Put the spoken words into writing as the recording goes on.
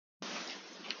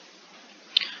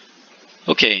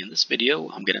Okay, in this video,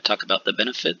 I'm going to talk about the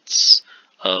benefits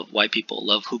of why people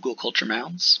love Hugelkultur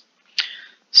mounds.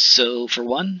 So for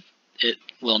one, it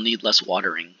will need less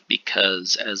watering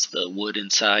because as the wood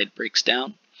inside breaks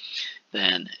down,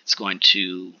 then it's going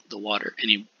to,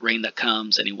 any rain that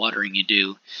comes, any watering you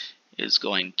do is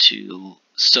going to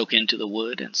soak into the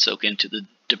wood and soak into the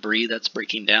debris that's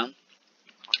breaking down,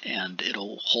 and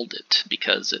it'll hold it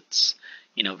because it's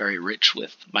very rich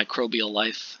with microbial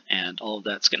life, and all of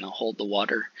that's going to hold the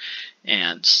water,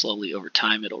 and slowly over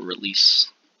time it'll release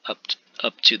up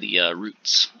to the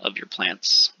roots of your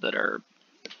plants that are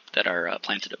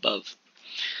planted above.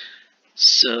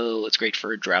 So it's great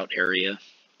for a drought area,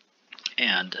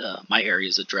 and my area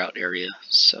is a drought area,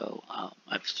 so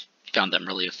I've found them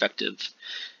really effective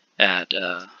at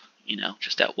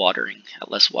just at watering,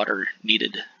 at less water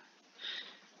needed.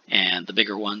 And the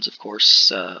bigger ones, of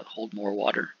course, hold more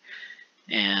water,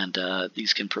 and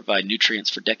these can provide nutrients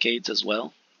for decades as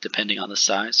well, depending on the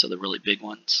size. So the really big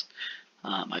ones,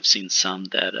 I've seen some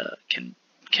that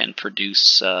can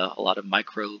produce a lot of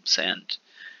microbes, and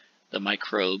the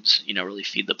microbes, really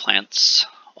feed the plants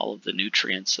all of the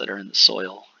nutrients that are in the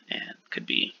soil, and could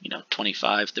be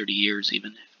 25, 30 years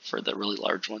even for the really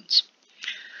large ones.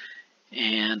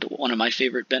 And one of my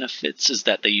favorite benefits is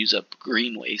that they use up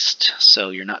green waste, so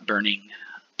you're not burning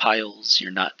piles,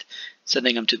 you're not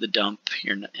sending them to the dump,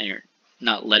 you're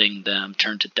not letting them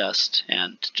turn to dust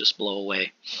and just blow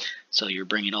away. So you're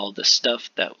bringing all this stuff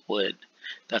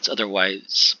that's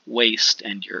otherwise waste,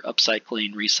 and you're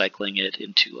upcycling, recycling it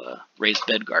into a raised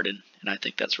bed garden, and I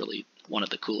think that's really one of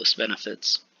the coolest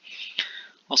benefits.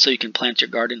 Also, you can plant your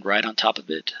garden right on top of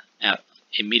it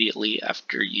immediately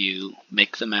after you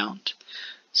make the mound.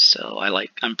 So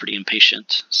I'm pretty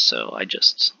impatient, so I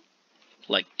just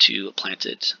like to plant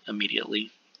it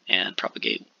immediately and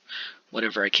propagate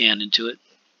whatever I can into it.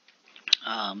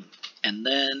 And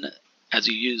then as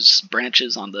you use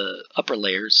branches on the upper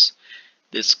layers,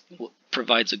 this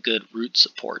provides a good root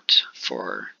support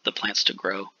for the plants to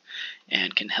grow,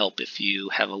 and can help if you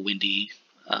have a windy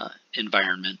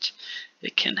environment.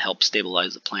 It can help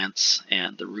stabilize the plants,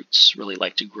 and the roots really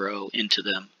like to grow into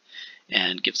them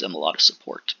and gives them a lot of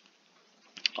support.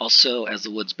 Also, as the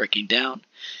wood's breaking down,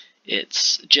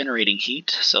 it's generating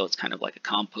heat, so it's kind of like a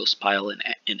compost pile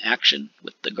in action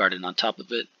with the garden on top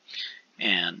of it,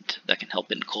 and that can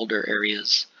help in colder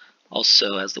areas.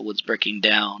 Also, as the wood's breaking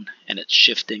down and it's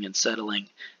shifting and settling,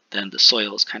 then the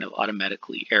soil is kind of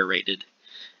automatically aerated,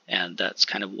 and that's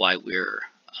kind of why we're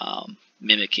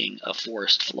mimicking a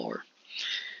forest floor.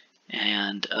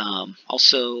 And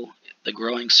also, the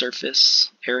growing surface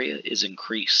area is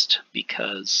increased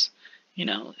because,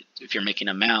 if you're making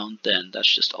a mound, then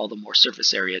that's just all the more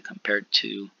surface area compared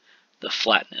to the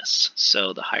flatness.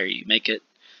 So the higher you make it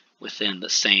within the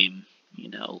same,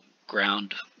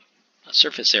 ground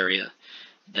surface area,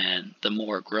 then the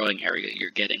more growing area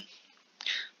you're getting.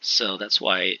 So that's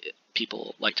why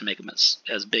people like to make them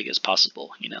as big as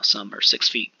possible. Some are 6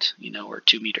 feet, or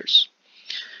 2 meters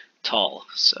tall,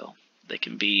 so they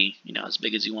can be, as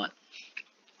big as you want.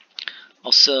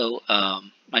 Also,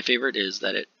 my favorite is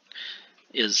that it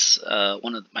is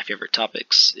one of my favorite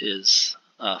topics is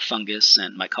fungus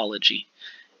and mycology,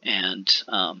 and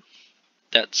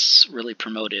that's really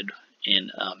promoted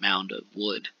in a mound of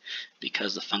wood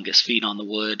because the fungus feed on the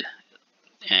wood,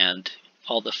 and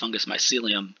all the fungus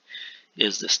mycelium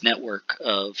is this network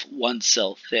of one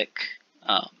cell thick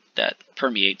that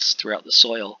permeates throughout the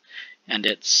soil, and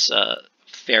it's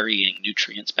ferrying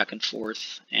nutrients back and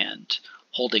forth and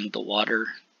holding the water,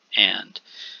 and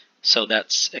so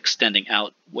that's extending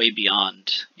out way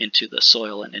beyond into the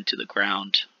soil and into the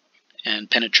ground and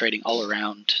penetrating all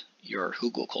around your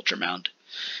Hugelkultur mound.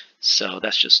 So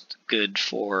that's just good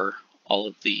for all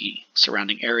of the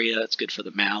surrounding area. It's good for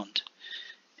the mound,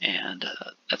 and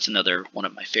that's another one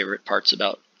of my favorite parts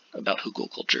about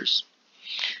Hugelkulturs.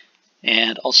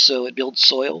 And also, it builds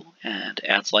soil and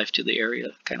adds life to the area,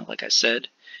 kind of like I said,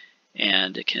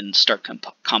 and it can start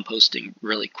composting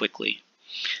really quickly.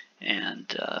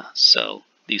 And so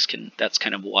that's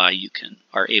kind of why you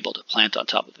are able to plant on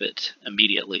top of it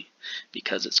immediately,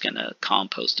 because it's going to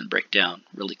compost and break down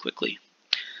really quickly.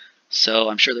 So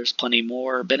I'm sure there's plenty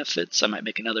more benefits. I might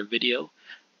make another video,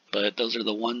 but those are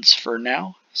the ones for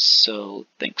now. So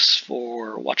thanks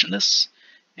for watching this,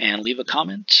 and leave a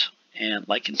comment and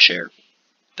like and share.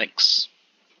 Thanks.